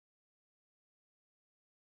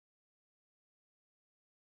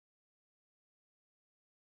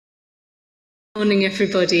Morning,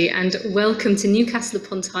 everybody, and welcome to Newcastle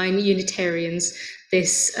upon Tyne Unitarians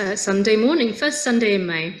this Sunday morning, first Sunday in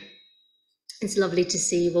May. It's lovely to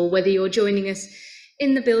see you all. Whether you're joining us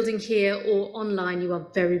in the building here or online, you are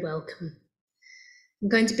very welcome. I'm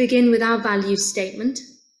going to begin with our values statement.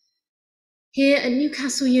 Here at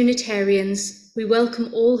Newcastle Unitarians, we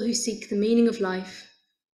welcome all who seek the meaning of life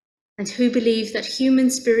and who believe that human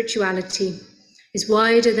spirituality is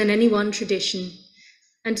wider than any one tradition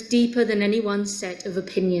and deeper than any one set of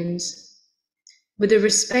opinions. With a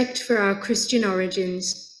respect for our Christian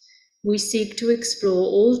origins, we seek to explore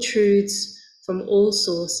all truths from all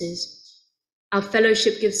sources. Our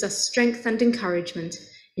fellowship gives us strength and encouragement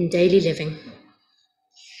in daily living.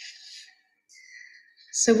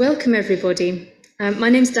 So welcome, everybody. My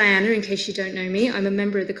name's Diana, in case you don't know me. I'm a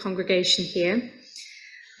member of the congregation here.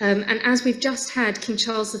 And as we've just had King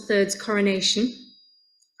Charles III's coronation,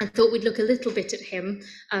 I thought we'd look a little bit at him,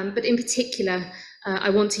 but in particular, I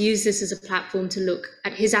want to use this as a platform to look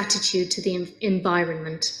at his attitude to the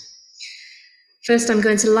environment. First, I'm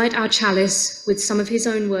going to light our chalice with some of his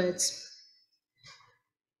own words.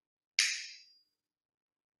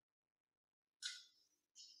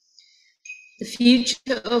 The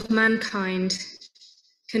future of mankind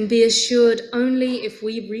can be assured only if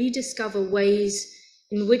we rediscover ways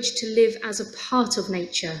in which to live as a part of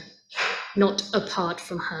nature, not apart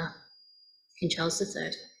from her. King Charles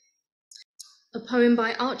III. A poem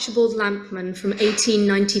by Archibald Lampman from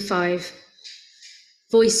 1895,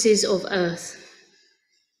 Voices of Earth.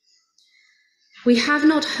 We have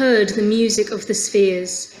not heard the music of the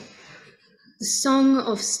spheres, the song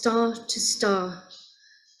of star to star,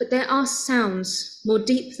 but there are sounds more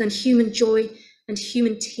deep than human joy and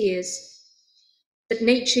human tears that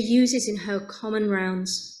nature uses in her common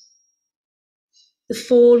rounds. The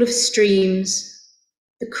fall of streams,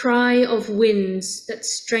 the cry of winds that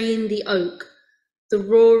strain the oak, the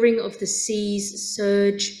roaring of the sea's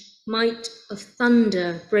surge, might of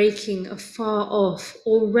thunder breaking afar off,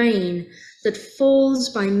 or rain that falls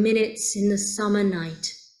by minutes in the summer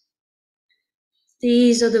night.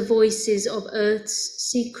 These are the voices of Earth's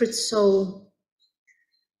secret soul,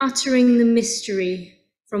 uttering the mystery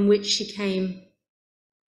from which she came.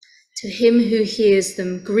 To him who hears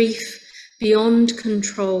them, grief beyond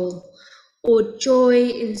control, or joy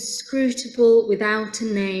inscrutable without a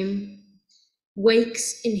name,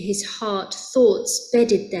 wakes in his heart thoughts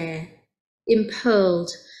bedded there, impearled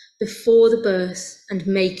before the birth and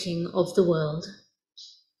making of the world.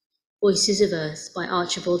 Voices of Earth by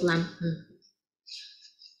Archibald Lampman.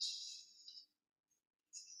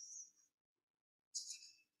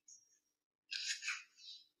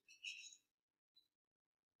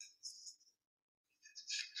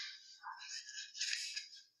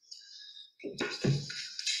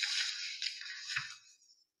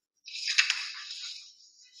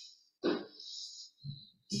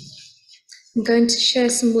 I'm going to share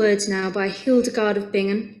some words now by Hildegard of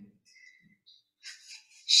Bingen.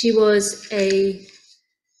 She was a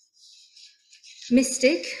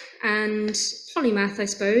mystic and polymath, I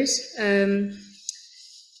suppose.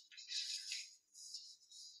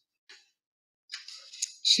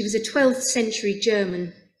 She was a 12th century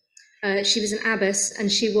German. She was an abbess,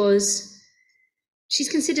 and she's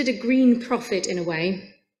considered a green prophet in a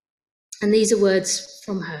way. And these are words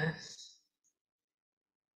from her.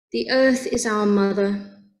 The earth is our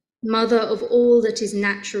mother, mother of all that is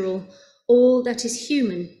natural, all that is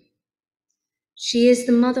human. She is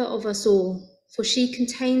the mother of us all, for she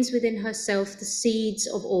contains within herself the seeds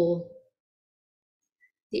of all.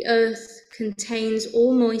 The earth contains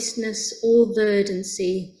all moistness, all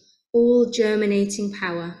verdancy, all germinating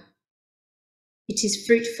power. It is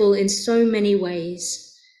fruitful in so many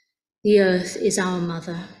ways. The earth is our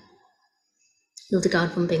mother.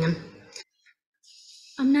 Hildegard von Bingen.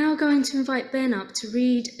 I'm now going to invite Ben up to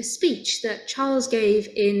read a speech that Charles gave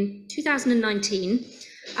in 2019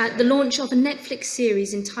 at the launch of a Netflix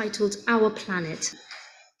series entitled Our Planet.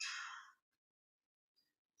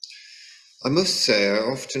 I must say, I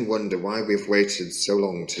often wonder why we've waited so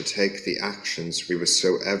long to take the actions we were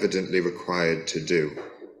so evidently required to do.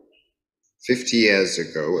 50 years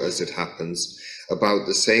ago, as it happens, about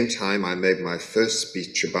the same time I made my first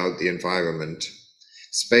speech about the environment,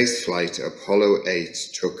 spaceflight Apollo 8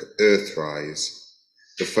 took Earthrise,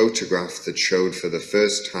 the photograph that showed for the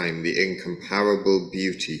first time the incomparable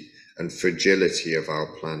beauty and fragility of our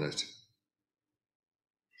planet.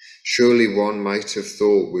 Surely one might have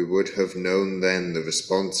thought we would have known then the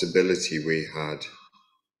responsibility we had,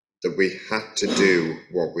 that we had to do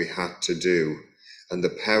what we had to do, and the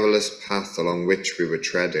perilous path along which we were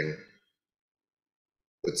treading.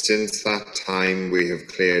 But since that time, we have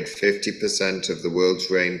cleared 50% of the world's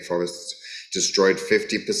rainforests, destroyed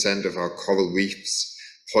 50% of our coral reefs,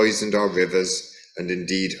 poisoned our rivers, and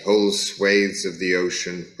indeed whole swathes of the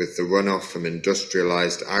ocean with the runoff from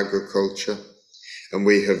industrialized agriculture, and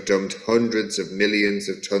we have dumped hundreds of millions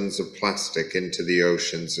of tons of plastic into the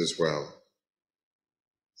oceans as well.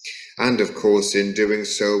 And of course, in doing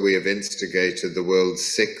so, we have instigated the world's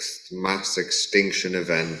 6th mass extinction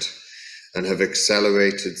event and have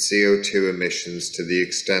accelerated CO2 emissions to the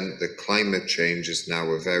extent that climate change is now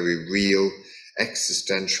a very real,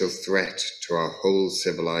 existential threat to our whole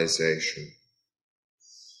civilization.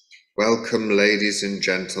 Welcome, ladies and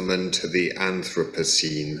gentlemen, to the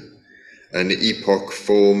Anthropocene, an epoch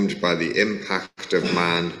formed by the impact of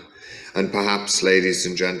man, and perhaps, ladies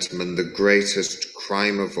and gentlemen, the greatest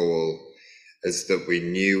crime of all is that we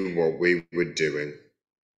knew what we were doing.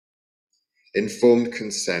 Informed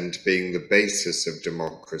consent being the basis of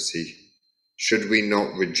democracy, should we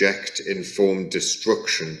not reject informed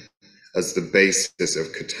destruction as the basis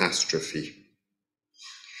of catastrophe?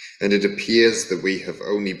 And it appears that we have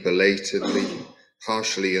only belatedly,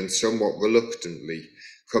 partially and somewhat reluctantly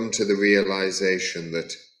come to the realization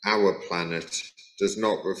that our planet does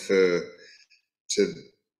not refer to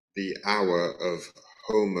the hour of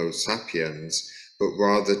Homo sapiens, but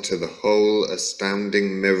rather to the whole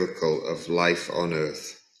astounding miracle of life on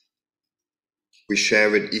Earth. We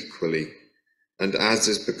share it equally, and as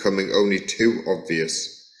is becoming only too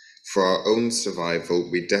obvious, for our own survival,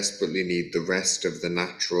 we desperately need the rest of the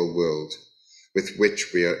natural world, with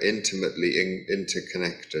which we are intimately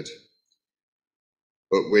interconnected,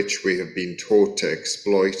 but which we have been taught to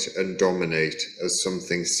exploit and dominate as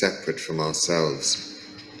something separate from ourselves.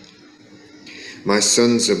 My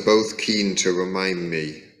sons are both keen to remind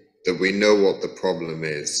me that we know what the problem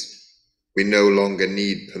is. We no longer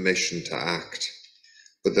need permission to act.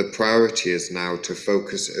 But the priority is now to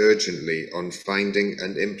focus urgently on finding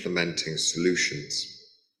and implementing solutions.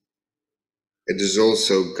 It is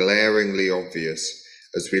also glaringly obvious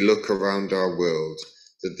as we look around our world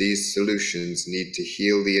that these solutions need to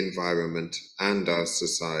heal the environment and our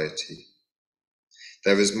society.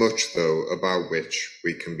 There is much, though, about which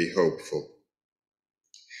we can be hopeful.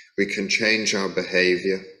 We can change our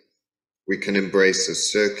behavior. We can embrace a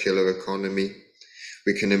circular economy.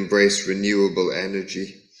 We can embrace renewable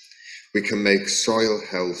energy. We can make soil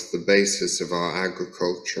health the basis of our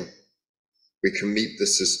agriculture. We can meet the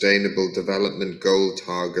Sustainable Development Goal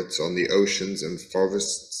targets on the oceans and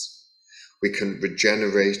forests. We can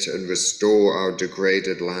regenerate and restore our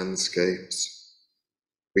degraded landscapes.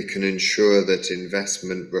 We can ensure that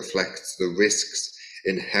investment reflects the risks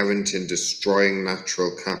inherent in destroying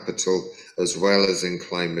natural capital as well as in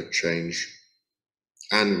climate change.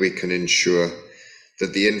 And we can ensure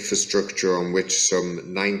that the infrastructure on which some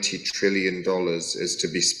 $90 trillion is to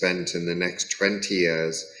be spent in the next 20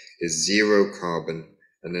 years is zero carbon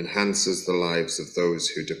and enhances the lives of those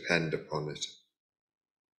who depend upon it.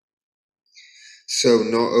 So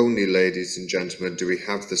not only, ladies and gentlemen, do we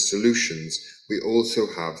have the solutions, we also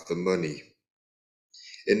have the money.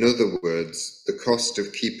 In other words, the cost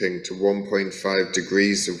of keeping to 1.5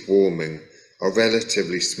 degrees of warming are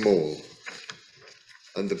relatively small,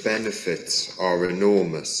 and the benefits are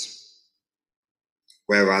enormous,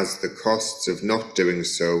 whereas the costs of not doing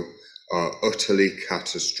so are utterly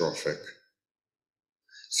catastrophic.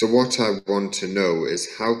 So what I want to know is,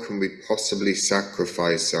 how can we possibly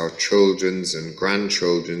sacrifice our children's and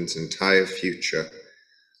grandchildren's entire future,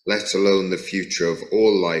 let alone the future of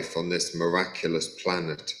all life on this miraculous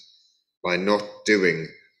planet, by not doing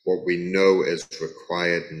what we know is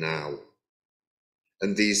required now?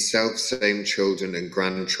 And these self-same children and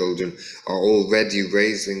grandchildren are already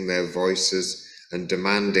raising their voices and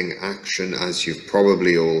demanding action, as you've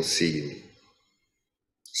probably all seen.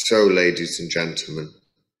 So, ladies and gentlemen,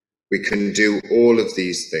 we can do all of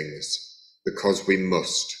these things because we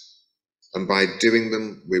must. And by doing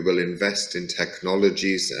them, we will invest in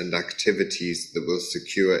technologies and activities that will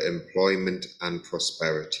secure employment and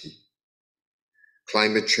prosperity.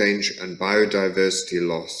 Climate change and biodiversity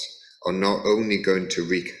loss are not only going to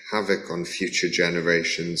wreak havoc on future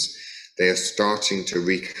generations, they are starting to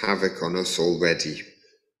wreak havoc on us already,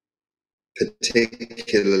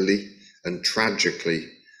 particularly and tragically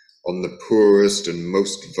on the poorest and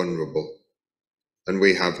most vulnerable. And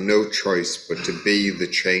we have no choice but to be the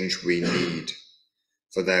change we need,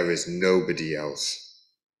 for there is nobody else.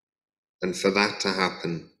 And for that to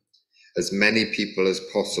happen, as many people as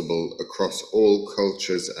possible across all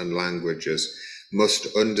cultures and languages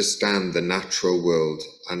must understand the natural world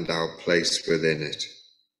and our place within it.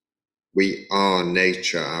 We are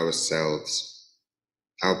nature ourselves.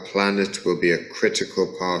 Our planet will be a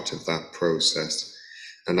critical part of that process,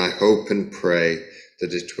 and I hope and pray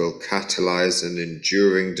that it will catalyze an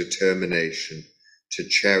enduring determination to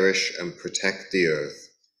cherish and protect the Earth,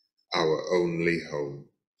 our only home.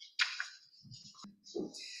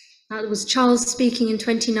 That was Charles speaking in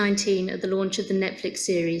 2019 at the launch of the Netflix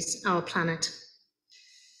series, Our Planet.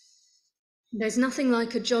 There's nothing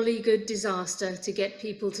like a jolly good disaster to get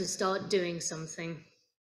people to start doing something.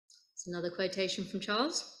 It's another quotation from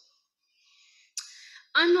Charles.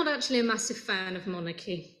 I'm not actually a massive fan of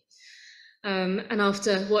monarchy. And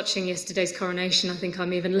after watching yesterday's coronation, I think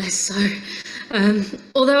I'm even less so.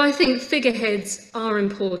 Although I think figureheads are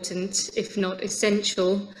important, if not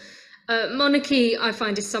essential. Monarchy, I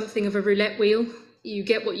find, is something of a roulette wheel. You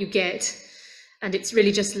get what you get, and it's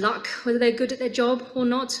really just luck whether they're good at their job or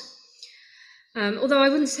not. Although I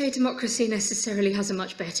wouldn't say democracy necessarily has a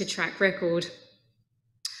much better track record.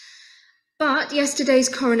 But yesterday's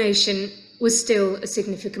coronation was still a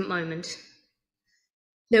significant moment.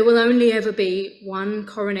 There will only ever be one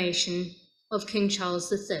coronation of King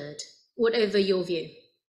Charles III, whatever your view.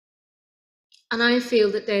 And I feel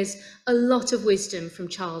that there's a lot of wisdom from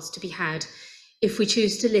Charles to be had if we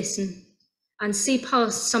choose to listen and see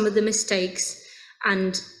past some of the mistakes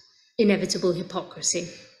and inevitable hypocrisy.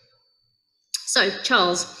 So,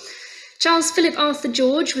 Charles Philip Arthur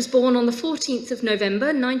George was born on the 14th of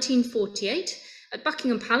November 1948 at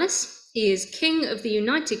Buckingham Palace. He is King of the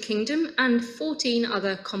United Kingdom and 14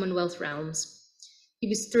 other Commonwealth realms. He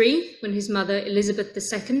was 3 when his mother Elizabeth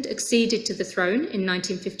II acceded to the throne in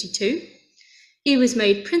 1952. He was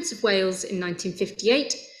made Prince of Wales in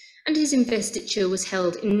 1958, and his investiture was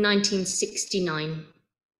held in 1969.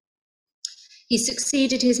 He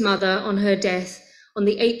succeeded his mother on her death on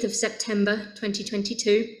the 8th of September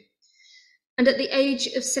 2022, and at the age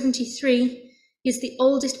of 73, he is the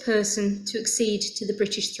oldest person to accede to the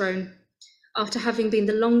British throne, after having been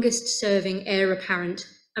the longest-serving heir apparent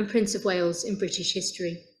and Prince of Wales in British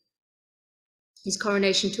history. His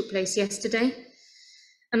coronation took place yesterday,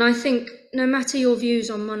 and I think no matter your views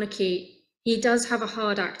on monarchy, he does have a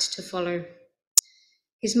hard act to follow.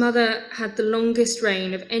 His mother had the longest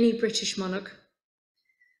reign of any British monarch,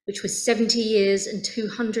 which was 70 years and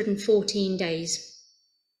 214 days.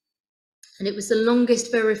 And it was the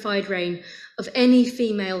longest verified reign of any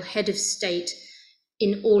female head of state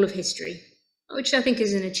in all of history, which I think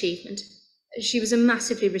is an achievement. She was a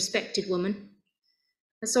massively respected woman.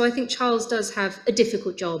 And so I think Charles does have a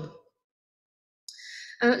difficult job.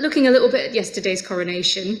 Looking a little bit at yesterday's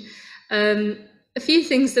coronation, a few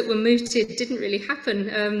things that were mooted didn't really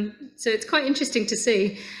happen. So it's quite interesting to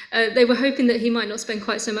see. They were hoping that he might not spend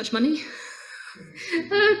quite so much money.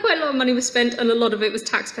 Quite a lot of money was spent, and a lot of it was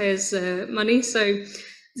taxpayers' money. So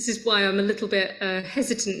this is why I'm a little bit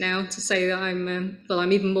hesitant now to say that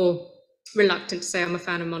I'm even more reluctant to say I'm a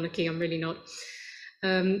fan of monarchy. I'm really not.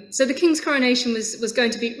 So the King's coronation was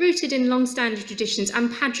going to be rooted in long-standing traditions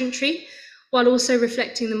and pageantry, while also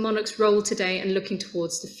reflecting the monarch's role today and looking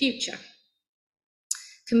towards the future.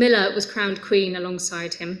 Camilla was crowned Queen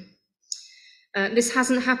alongside him. This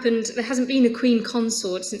hasn't happened, there hasn't been a Queen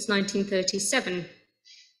consort since 1937.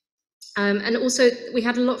 And also we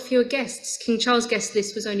had a lot fewer guests. King Charles' guest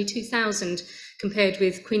list was only 2,000 compared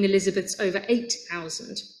with Queen Elizabeth's over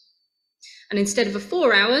 8,000. And instead of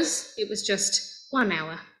 4 hours, it was just 1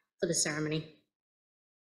 hour for the ceremony.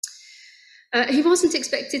 He wasn't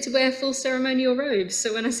expected to wear full ceremonial robes.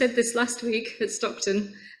 So when I said this last week at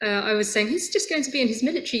Stockton, I was saying he's just going to be in his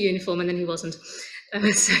military uniform, and then he wasn't.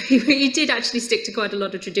 So he did actually stick to quite a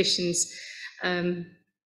lot of traditions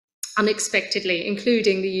unexpectedly,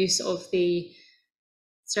 including the use of the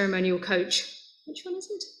ceremonial coach. Which one is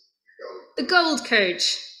it? The gold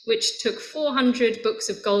coach, which took 400 books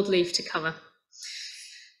of gold leaf to cover.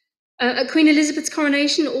 At Queen Elizabeth's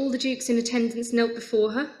coronation, all the dukes in attendance knelt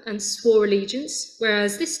before her and swore allegiance,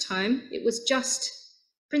 whereas this time it was just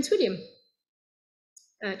Prince William,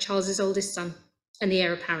 Charles's oldest son, and the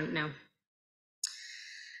heir apparent now.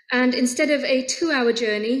 And instead of a 2-hour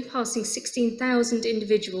journey passing 16,000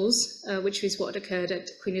 individuals, which is what occurred at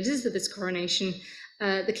Queen Elizabeth's coronation,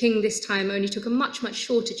 the King this time only took a much, much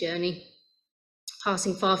shorter journey,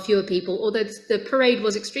 passing far fewer people. Although the parade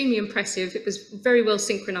was extremely impressive, it was very well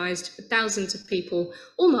synchronized with thousands of people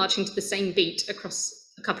all marching to the same beat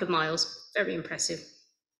across a couple of miles. Very impressive.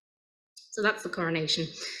 So that's the coronation.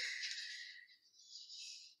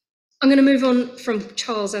 I'm going to move on from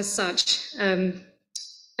Charles as such and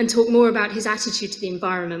talk more about his attitude to the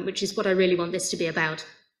environment, which is what I really want this to be about.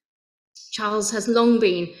 Charles has long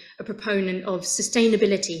been a proponent of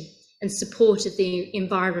sustainability and support of the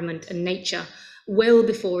environment and nature, well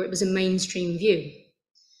before it was a mainstream view.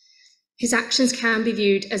 His actions can be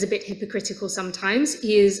viewed as a bit hypocritical sometimes.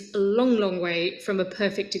 He is a long, long way from a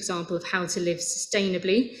perfect example of how to live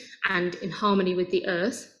sustainably and in harmony with the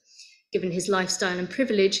earth, given his lifestyle and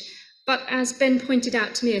privilege. But as Ben pointed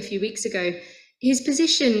out to me a few weeks ago, his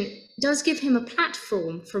position does give him a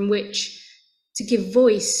platform from which to give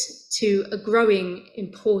voice to a growing,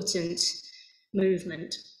 important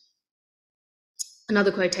movement.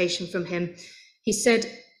 Another quotation from him. He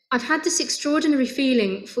said, "I've had this extraordinary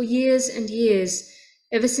feeling for years and years,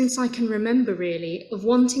 ever since I can remember really, of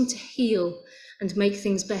wanting to heal and make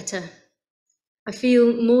things better. I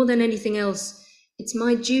feel more than anything else, it's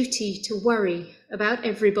my duty to worry about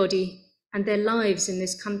everybody and their lives in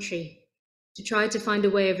this country, to try to find a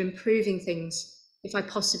way of improving things if I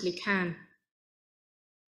possibly can."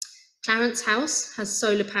 Clarence House has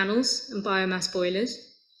solar panels and biomass boilers.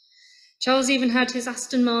 Charles even had his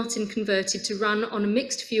Aston Martin converted to run on a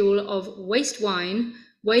mixed fuel of waste wine,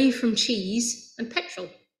 whey from cheese, and petrol.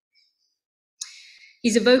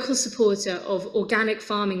 He's a vocal supporter of organic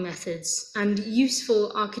farming methods and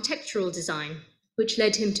useful architectural design, which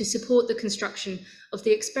led him to support the construction of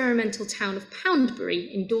the experimental town of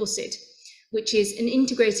Poundbury in Dorset, which is an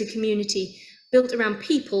integrated community built around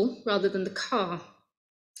people rather than the car.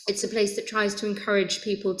 It's a place that tries to encourage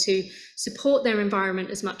people to support their environment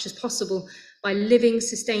as much as possible by living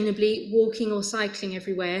sustainably, walking or cycling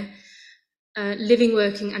everywhere, living,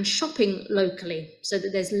 working and shopping locally so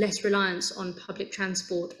that there's less reliance on public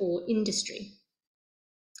transport or industry.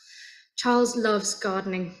 Charles loves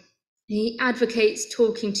gardening. He advocates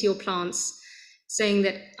talking to your plants, saying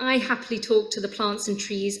that I happily talk to the plants and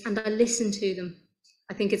trees and I listen to them.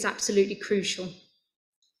 I think it's absolutely crucial.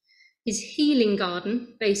 His healing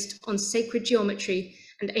garden, based on sacred geometry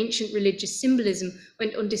and ancient religious symbolism,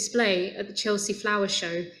 went on display at the Chelsea Flower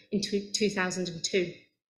Show in 2002.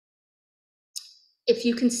 If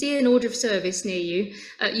you can see an order of service near you,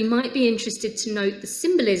 you might be interested to note the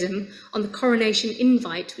symbolism on the Coronation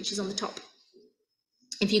invite, which is on the top.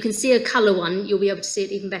 If you can see a colour one, you'll be able to see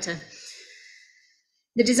it even better.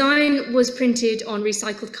 The design was printed on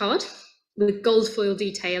recycled card with gold foil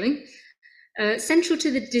detailing. Central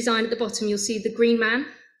to the design at the bottom, you'll see the Green Man.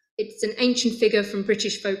 It's an ancient figure from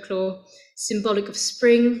British folklore, symbolic of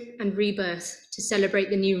spring and rebirth to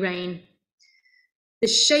celebrate the new reign. The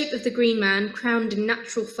shape of the Green Man, crowned in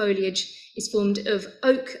natural foliage, is formed of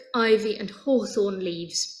oak, ivy and hawthorn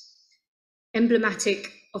leaves,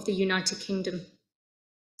 emblematic of the United Kingdom.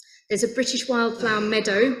 There's a British wildflower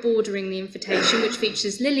meadow bordering the invitation, which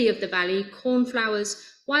features lily of the valley, cornflowers,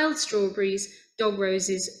 wild strawberries, dog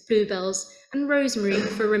roses, bluebells, and rosemary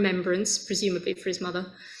for remembrance, presumably for his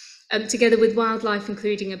mother, together with wildlife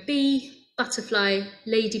including a bee, butterfly,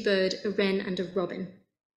 ladybird, a wren, and a robin.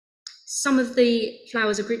 Some of the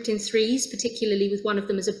flowers are grouped in threes, particularly with one of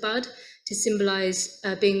them as a bud, to symbolise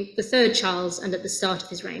being the third Charles and at the start of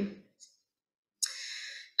his reign.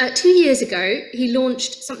 2 years ago, he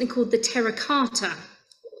launched something called the Terra Carta,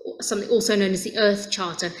 something also known as the Earth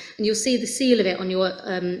Charter, and you'll see the seal of it on your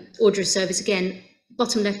order of service again,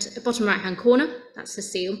 bottom right-hand corner, that's the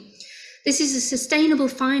seal. This is a sustainable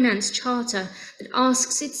finance charter that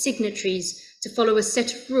asks its signatories to follow a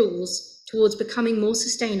set of rules towards becoming more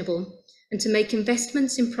sustainable and to make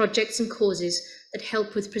investments in projects and causes that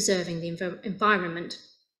help with preserving the environment.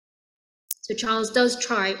 So Charles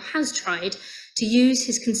has tried to use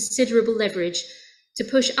his considerable leverage to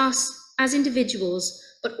push us as individuals,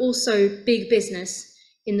 but also big business,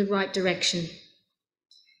 in the right direction.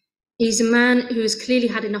 He's a man who has clearly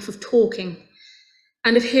had enough of talking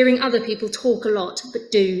and of hearing other people talk a lot but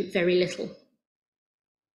do very little.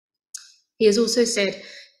 He has also said,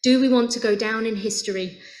 do we want to go down in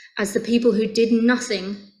history as the people who did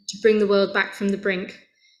nothing to bring the world back from the brink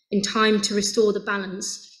in time to restore the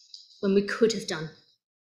balance when we could have done?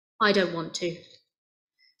 I don't want to.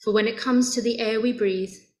 For when it comes to the air we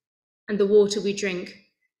breathe and the water we drink,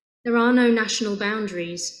 there are no national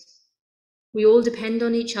boundaries. We all depend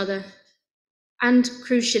on each other and,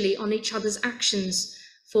 crucially, on each other's actions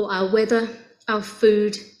for our weather, our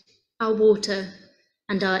food, our water,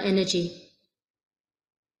 and our energy.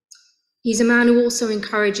 He's a man who also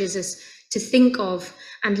encourages us to think of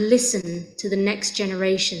and listen to the next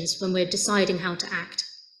generations when we're deciding how to act.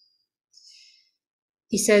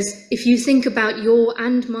 He says, if you think about your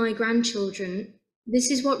and my grandchildren,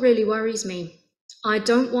 this is what really worries me. I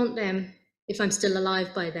don't want them, if I'm still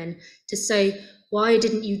alive by then, to say, why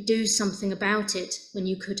didn't you do something about it when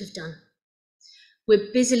you could have done?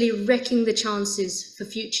 We're busily wrecking the chances for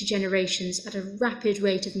future generations at a rapid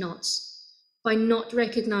rate of knots by not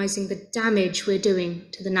recognising the damage we're doing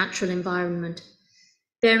to the natural environment,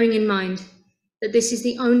 bearing in mind that this is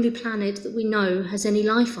the only planet that we know has any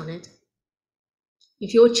life on it.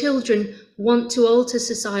 If your children want to alter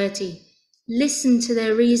society, listen to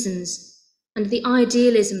their reasons and the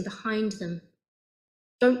idealism behind them.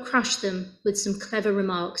 Don't crush them with some clever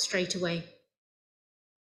remarks straight away.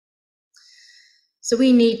 So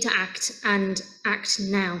we need to act, and act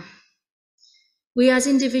now. We as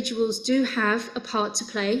individuals do have a part to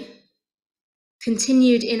play.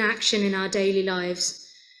 Continued inaction in our daily lives,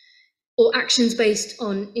 or actions based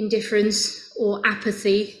on indifference or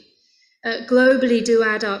apathy, globally do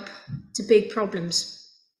add up to big problems.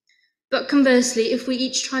 But conversely, if we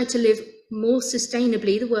each try to live more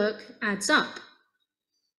sustainably, the work adds up.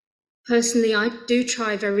 Personally, I do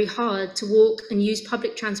try very hard to walk and use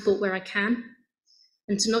public transport where I can,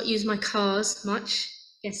 and to not use my cars much.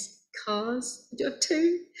 Yes, cars. I do have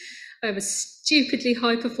two. I have a stupidly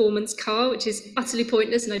high-performance car, which is utterly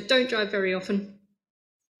pointless, and I don't drive very often.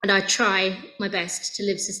 And I try my best to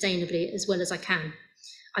live sustainably as well as I can.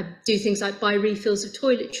 I do things like buy refills of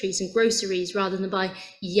toiletries and groceries rather than buy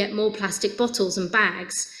yet more plastic bottles and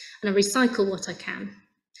bags, and I recycle what I can.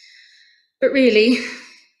 But really,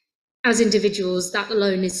 as individuals, that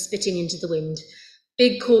alone is spitting into the wind.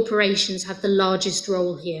 Big corporations have the largest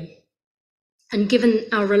role here. And given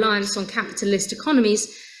our reliance on capitalist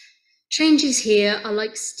economies, changes here are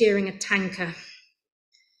like steering a tanker,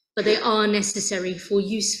 but they are necessary for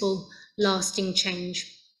useful, lasting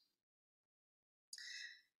change.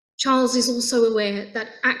 Charles is also aware that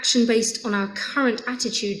action based on our current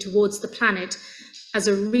attitude towards the planet as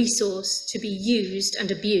a resource to be used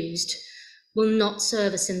and abused will not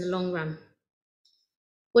serve us in the long run.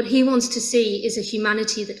 What he wants to see is a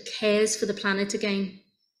humanity that cares for the planet again.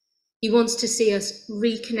 He wants to see us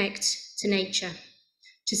reconnect to nature,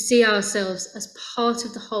 to see ourselves as part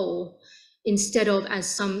of the whole instead of as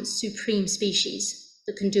some supreme species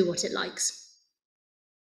that can do what it likes.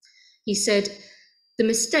 He said, "The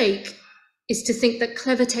mistake is to think that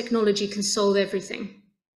clever technology can solve everything.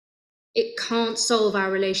 It can't solve our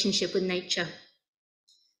relationship with nature,"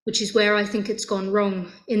 which is where I think it's gone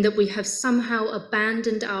wrong, in that we have somehow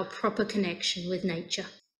abandoned our proper connection with nature.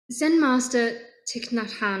 Zen master Thich Nhat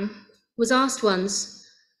Hanh was asked once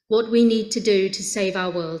what we need to do to save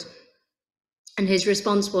our world. And his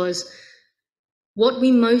response was, "What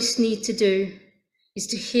we most need to do is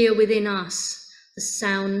to hear within us the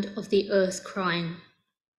sound of the earth crying."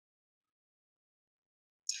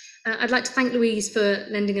 I'd like to thank Louise for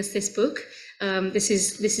lending us this book. This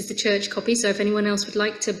is the church copy, so if anyone else would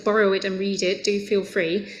like to borrow it and read it, do feel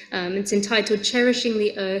free. It's entitled Cherishing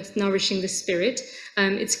the Earth, Nourishing the Spirit.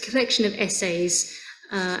 It's a collection of essays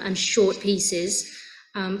and short pieces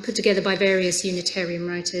put together by various Unitarian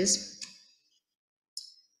writers.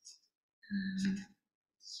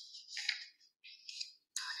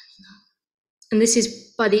 And this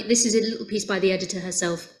is a little piece by the editor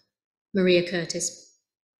herself, Maria Curtis.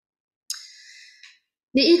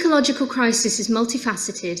 The ecological crisis is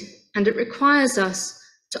multifaceted, and it requires us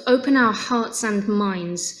to open our hearts and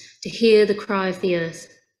minds to hear the cry of the earth,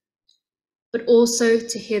 but also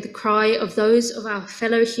to hear the cry of those of our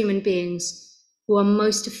fellow human beings who are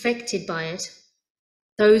most affected by it,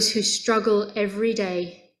 those who struggle every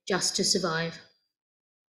day just to survive.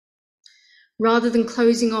 Rather than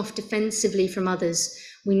closing off defensively from others,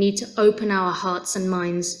 we need to open our hearts and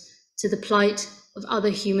minds to the plight of other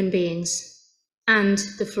human beings and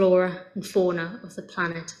the flora and fauna of the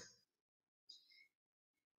planet.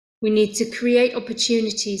 We need to create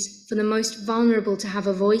opportunities for the most vulnerable to have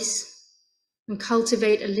a voice and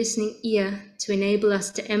cultivate a listening ear to enable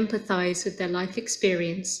us to empathize with their life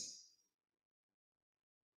experience.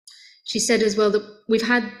 She said as well that we've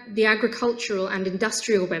had the agricultural and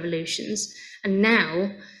industrial revolutions, and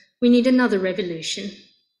now we need another revolution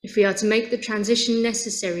if we are to make the transition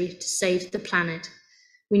necessary to save the planet.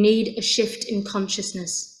 We need a shift in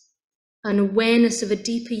consciousness, an awareness of a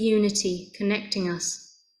deeper unity connecting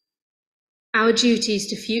us. Our duties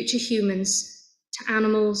to future humans, to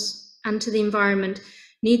animals, and to the environment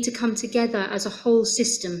need to come together as a whole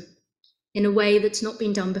system in a way that's not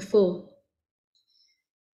been done before.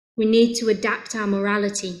 We need to adapt our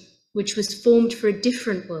morality, which was formed for a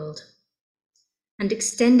different world, and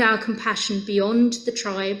extend our compassion beyond the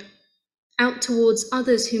tribe, out towards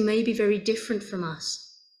others who may be very different from us.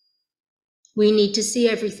 We need to see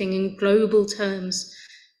everything in global terms,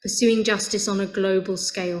 pursuing justice on a global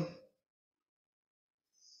scale.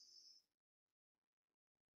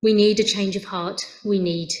 We need a change of heart. We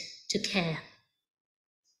need to care.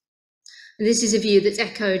 And this is a view that's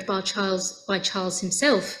echoed by Charles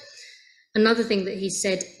himself. Another thing that he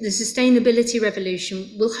said, the sustainability revolution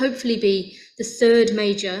will hopefully be the third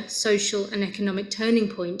major social and economic turning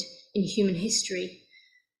point in human history,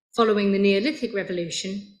 following the Neolithic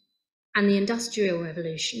Revolution and the Industrial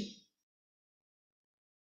Revolution.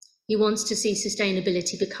 He wants to see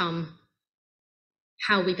sustainability become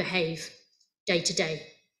how we behave day to day.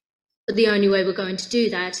 But the only way we're going to do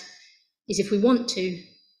that is if we want to,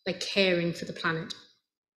 by caring for the planet.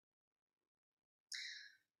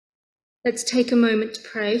 Let's take a moment to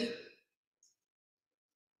pray.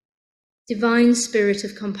 Divine Spirit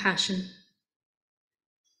of compassion,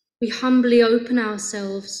 we humbly open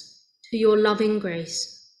ourselves to your loving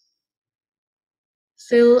grace.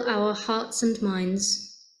 Fill our hearts and minds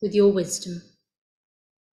with your wisdom.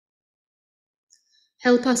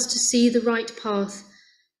 Help us to see the right path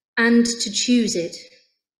and to choose it.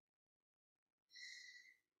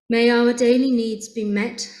 May our daily needs be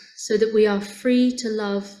met so that we are free to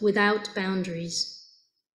love without boundaries.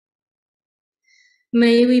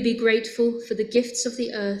 May we be grateful for the gifts of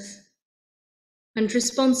the earth and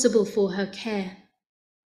responsible for her care.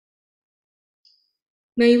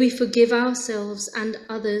 May we forgive ourselves and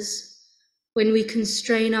others when we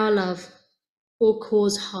constrain our love or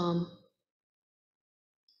cause harm.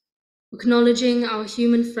 Acknowledging our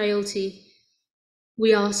human frailty,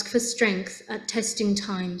 we ask for strength at testing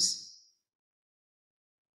times.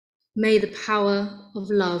 May the power of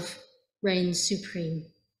love reign supreme.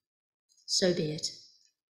 So be it.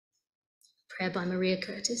 Prayer by Maria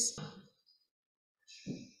Curtis.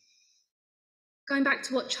 Going back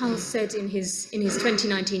to what Charles said in his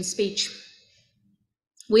 2019 speech,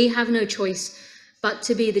 we have no choice but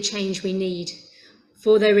to be the change we need,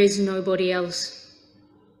 for there is nobody else.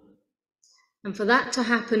 And for that to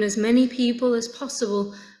happen, as many people as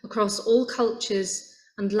possible across all cultures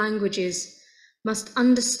and languages must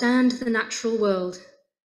understand the natural world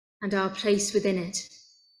and our place within it.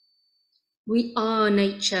 We are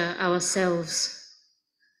nature ourselves.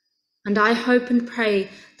 And I hope and pray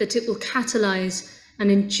that it will catalyse an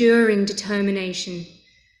enduring determination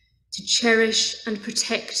to cherish and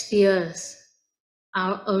protect the earth,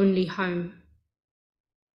 our only home.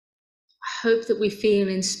 I hope that we feel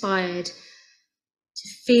inspired to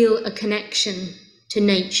feel a connection to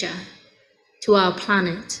nature, to our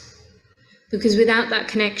planet, because without that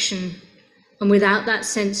connection and without that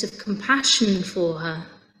sense of compassion for her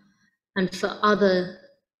and for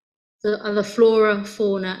the other flora,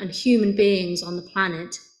 fauna, and human beings on the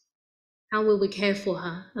planet, how will we care for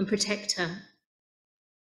her and protect her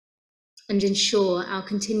and ensure our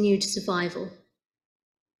continued survival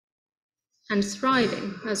and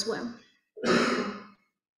thriving as well?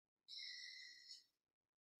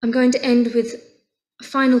 I'm going to end with a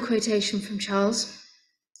final quotation from Charles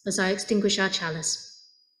as I extinguish our chalice.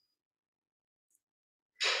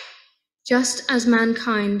 Just as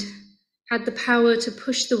mankind had the power to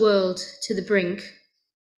push the world to the brink,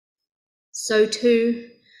 so too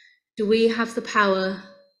do we have the power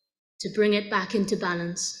to bring it back into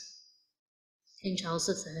balance. King Charles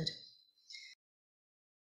III.